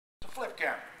the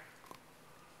camera.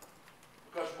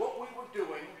 Because what we were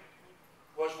doing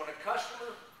was when a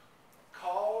customer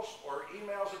calls or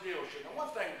emails a dealership, and one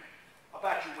thing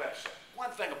about your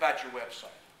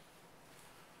website,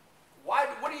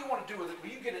 what do you want to do with it?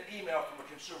 When you get an email from a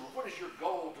consumer, what is your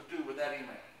goal to do with that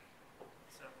email?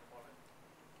 Set an appointment.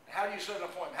 How do you set an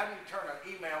appointment? How do you turn an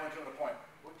email into an appointment?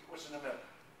 What's in the middle?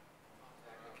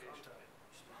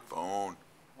 Phone.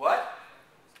 What?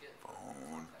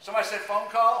 Phone. Somebody said phone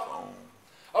call?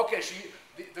 Phone. Okay, so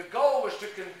the goal was to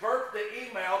convert the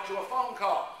email to a phone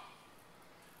call.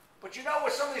 But you know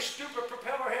what some of these stupid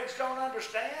propeller heads don't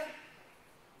understand?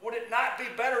 Would it not be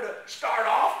better to start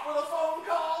off with a phone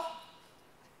call?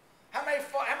 How many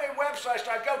websites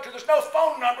do I go to? There's no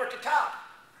phone number at the top.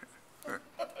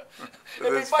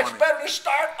 It'd be much better to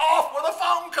start off with a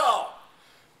phone call.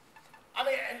 I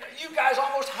mean, and you guys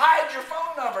almost hide your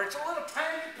phone number. It's a little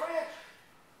tiny print.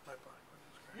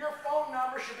 Your phone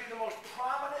number should be the most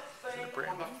prominent thing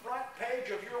on the front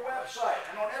page of your website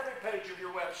and on every page of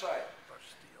your website.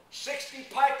 60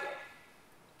 pica,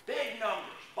 big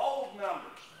numbers, bold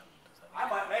numbers. I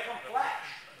might make them flash.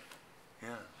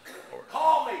 Yeah.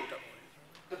 Call me.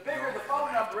 The bigger the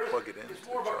phone number is, it's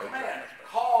more of a command.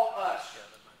 Call us.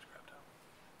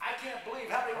 I can't believe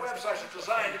how many websites are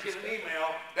designed to get an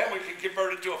email, then we can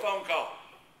convert it to a phone call.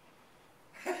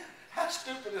 How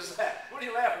stupid is that? What are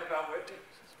you laughing about, Whitney?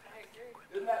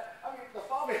 Isn't that, I mean, the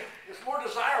phone, it's more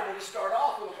desirable to start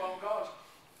off with a phone call and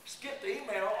skip the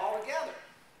email altogether.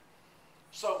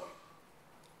 So,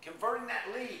 converting that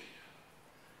lead,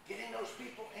 getting those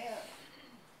people in,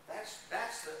 that's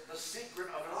the secret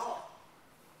of it all.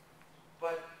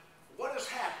 But what has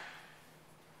happened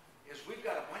is we've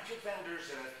got a bunch of vendors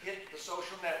that have hit the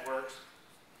social networks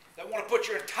that want to put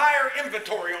your entire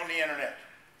inventory on the internet.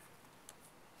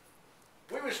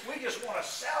 We just want to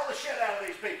sell the shit out of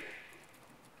these people.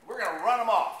 We're going to run them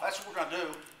off. That's what we're going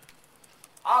to do.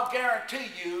 I'll guarantee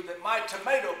you that my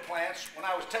tomato plants, when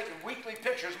I was taking weekly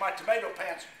pictures, my tomato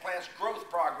plants growth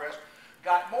progress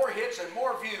got more hits and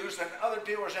more views than other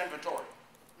dealers' inventory.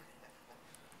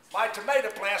 My tomato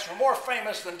plants were more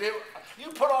famous than you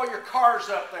put all your cars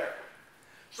up there.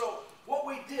 So what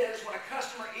we did is when a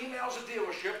customer emails a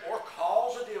dealership or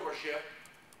calls a dealership,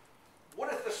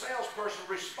 what if the salesperson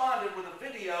responded with a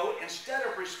video instead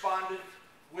of responded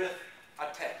with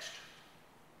a text?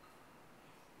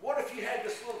 What if you had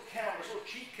this little camera, this little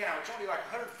cheap camera, it's only like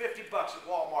 $150 at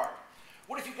Walmart.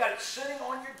 What if you got it sitting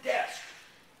on your desk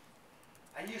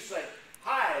and you say,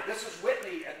 "Hi, this is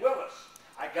Whitney at Willis.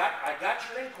 I got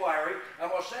your inquiry, and I'm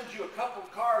going to send you a couple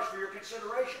of cars for your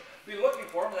consideration. Be looking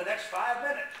for them in the next 5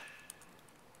 minutes."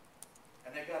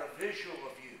 And they got a visual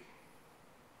of you.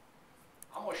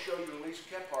 I'm going to show you Elise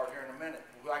Kephart here in a minute,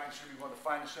 who I consider one of the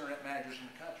finest internet managers in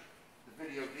the country, the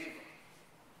video diva,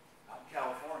 out in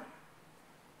California.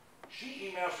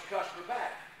 She emails the customer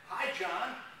back, "Hi,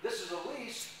 John, this is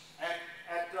Elise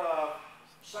at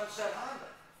Sunset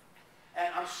Honda.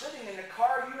 And I'm sitting in the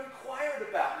car you inquired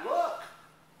about. Look."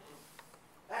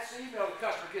 That's the email the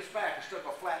customer gets back instead of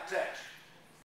a flat text.